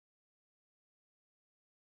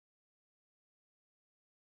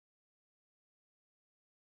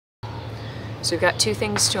So we've got two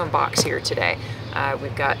things to unbox here today.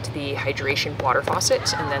 We've got the hydration water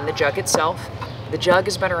faucet and then the jug itself. The jug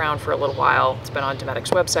has been around for a little while. It's been on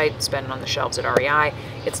Dometic's website. It's been on the shelves at REI.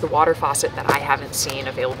 It's the water faucet that I haven't seen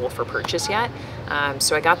available for purchase yet.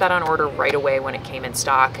 So I got that on order right away when it came in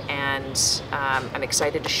stock, and I'm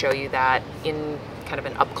excited to show you that in kind of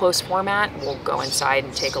an up-close format. We'll go inside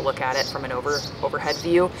and take a look at it from an overhead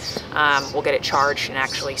view. We'll get it charged and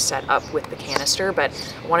actually set up with the canister, but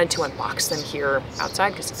I wanted to unbox them here outside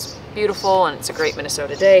because it's beautiful and it's a great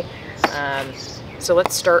Minnesota day. So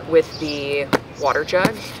let's start with the water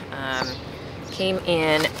jug. Came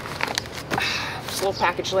in just a little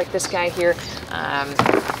package like this guy here.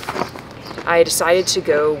 I decided to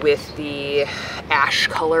go with the ash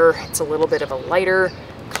color. It's a little bit of a lighter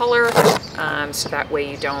color, so that way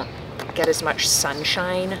you don't get as much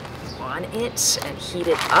sunshine on it and heat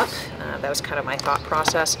it up. That was kind of my thought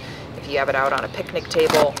process. If you have it out on a picnic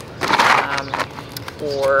table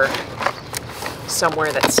or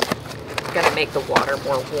somewhere that's going to make the water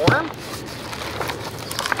more warm.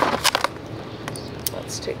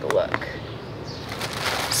 Let's take a look.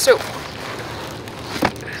 So,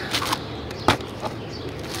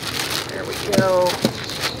 there we go.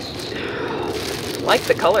 I like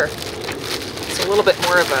the color. It's a little bit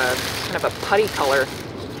more of a kind of a putty color.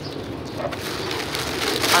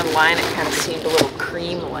 Online it kind of seemed a little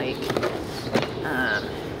cream-like.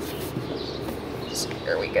 So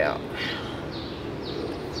there we go.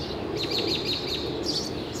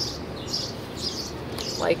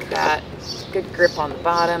 Like that. Good grip on the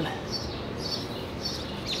bottom.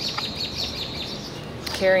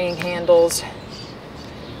 Carrying handles.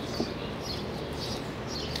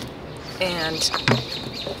 And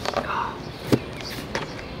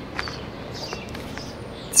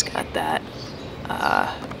it's got that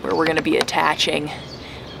where we're going to be attaching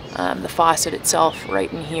the faucet itself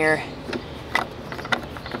right in here.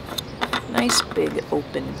 Nice big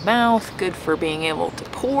open mouth, good for being able to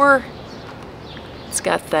pour. It's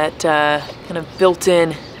got that kind of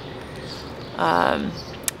built-in, I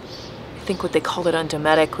think what they called it on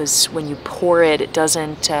Dometic was when you pour it, it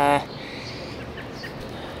doesn't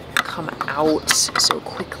come out so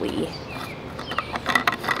quickly.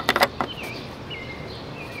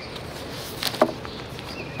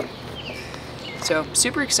 So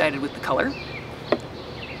super excited with the color.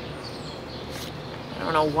 I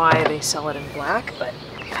don't know why they sell it in black, but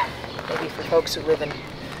maybe for folks who live in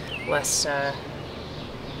less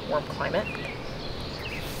warm climate.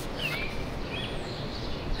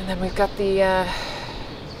 And then we've got the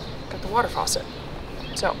water faucet.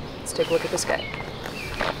 So let's take a look at this guy.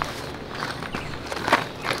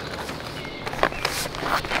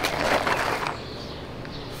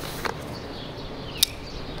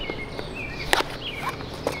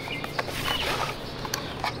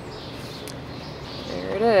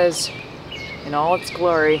 There it is in all its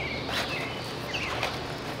glory.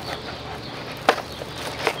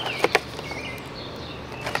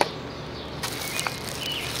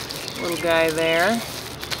 Little guy there.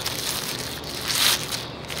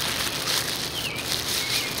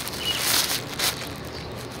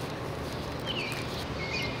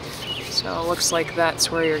 So it looks like that's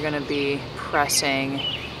where you're going to be pressing.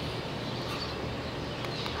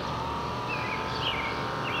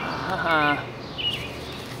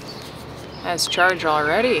 Has charge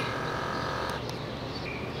already.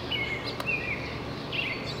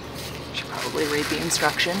 Should probably read the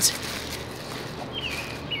instructions.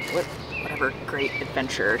 Whatever great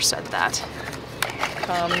adventurer said that.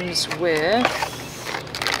 Comes with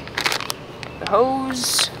the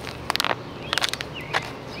hose,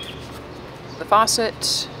 the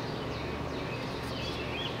faucet,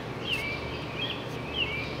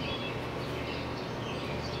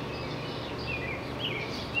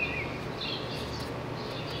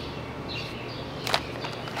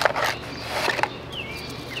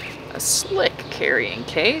 a slick carrying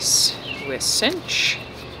case with cinch,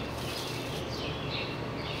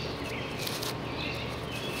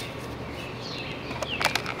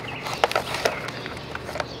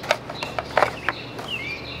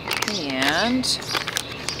 and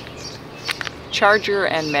charger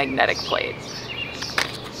and magnetic plate.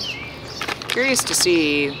 Curious to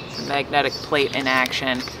see the magnetic plate in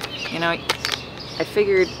action. You know, I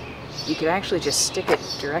figured you could actually just stick it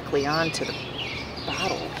directly onto the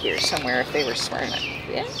bottle here somewhere if they were smart enough.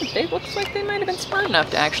 Yeah, they looks like they might have been smart enough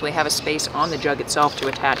to actually have a space on the jug itself to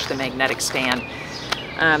attach the magnetic stand.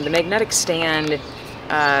 The magnetic stand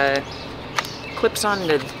clips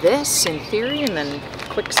onto this in theory and then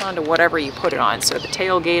clicks onto whatever you put it on. So the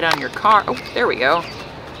tailgate on your car, oh, there we go,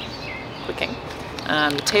 clicking.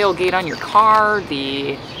 The tailgate on your car,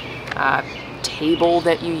 the table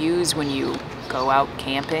that you use when you go out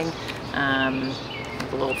camping.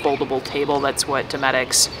 The little foldable table, that's what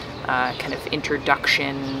Dometic's kind of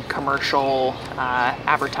introduction commercial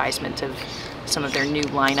advertisement of some of their new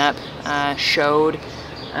lineup showed.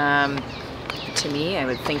 To me, I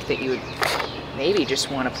would think that you would maybe just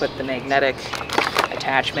want to put the magnetic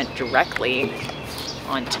attachment directly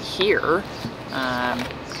onto here,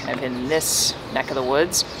 kind of in this neck of the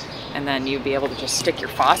woods, and then you'd be able to just stick your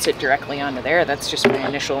faucet directly onto there. That's just my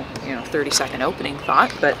initial, 30-second opening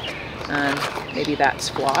thought, but maybe that's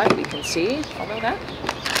flawed, we can see, although that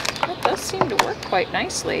does seem to work quite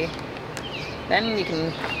nicely. Then you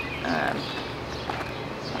can,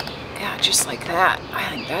 yeah, just like that. I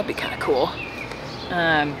think that'd be kind of cool.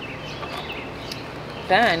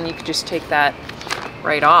 Then you could just take that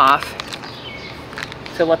right off,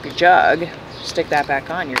 fill up your jug, stick that back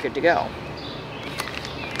on, you're good to go.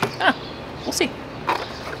 We'll see.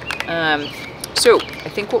 So I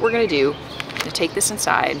think what we're gonna do is take this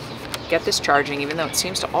inside, get this charging, even though it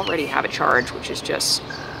seems to already have a charge, which is just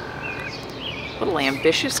a little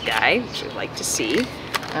ambitious guy, which I'd like to see.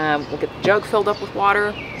 We'll get the jug filled up with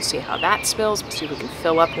water, we'll see how that spills, we'll see if we can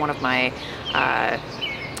fill up one of my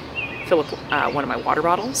water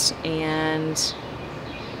bottles, and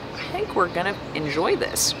I think we're gonna enjoy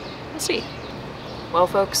this. We'll see. Well,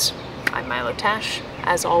 folks, I'm Milo Tash.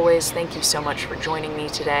 As always, thank you so much for joining me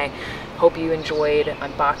today. Hope you enjoyed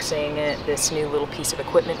unboxing this new little piece of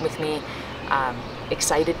equipment with me.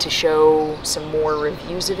 Excited to show some more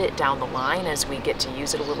reviews of it down the line as we get to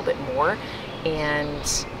use it a little bit more.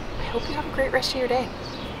 And I hope you have a great rest of your day.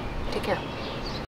 Take care.